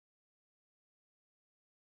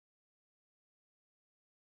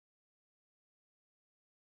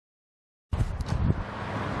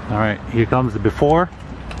Alright, here comes the before. The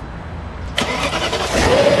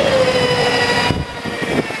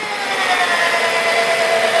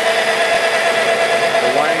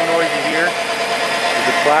whining noise you hear is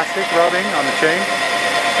the plastic rubbing on the chain.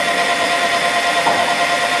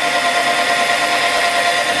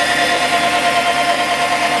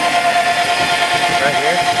 Right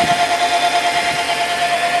here.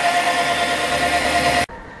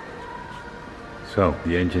 So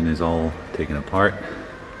the engine is all taken apart.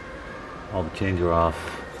 All the chains are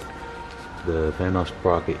off. The Vanos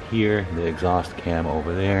sprocket here, the exhaust cam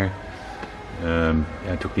over there.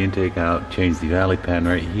 I took the intake out, changed the valley pan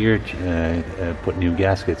right here, put new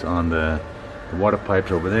gaskets on the water pipes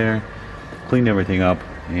over there, cleaned everything up,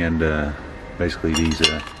 and basically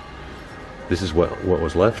this is what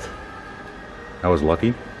was left. I was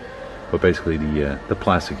lucky, but basically the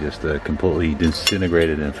plastic just completely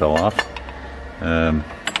disintegrated and fell off, and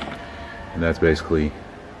that's basically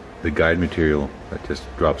the guide material that just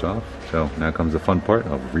drops off. So now comes the fun part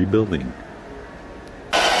of rebuilding.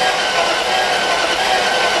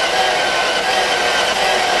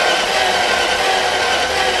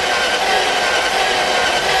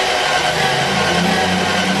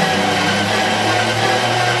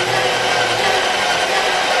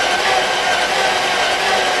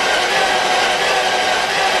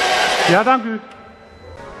 Ja, dank u.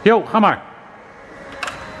 Jo, ga maar.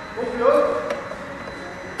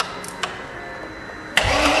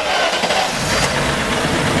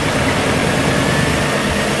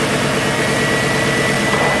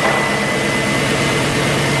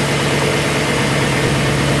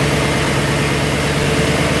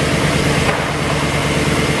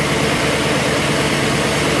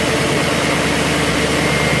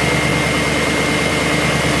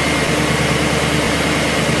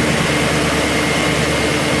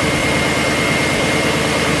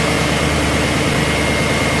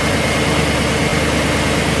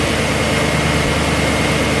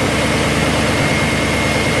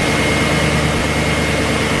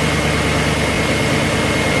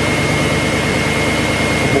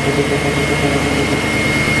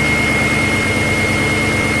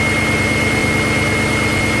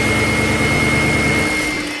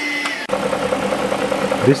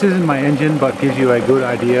 This isn't my engine, but gives you a good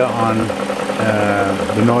idea on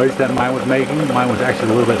the noise that mine was making. Mine was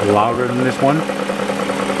actually a little bit louder than this one.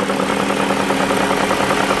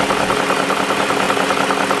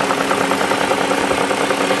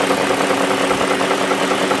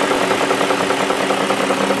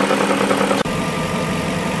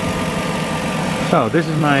 So this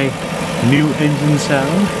is my new engine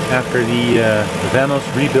sound after the Vanos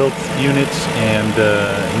rebuilt units and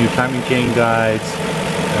new timing chain guides,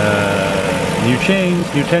 new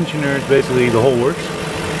chains, new tensioners, basically the whole works.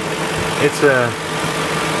 It's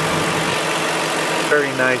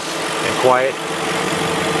very nice and quiet.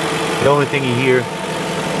 The only thing you hear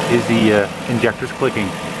is the injectors clicking,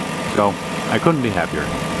 so I couldn't be happier.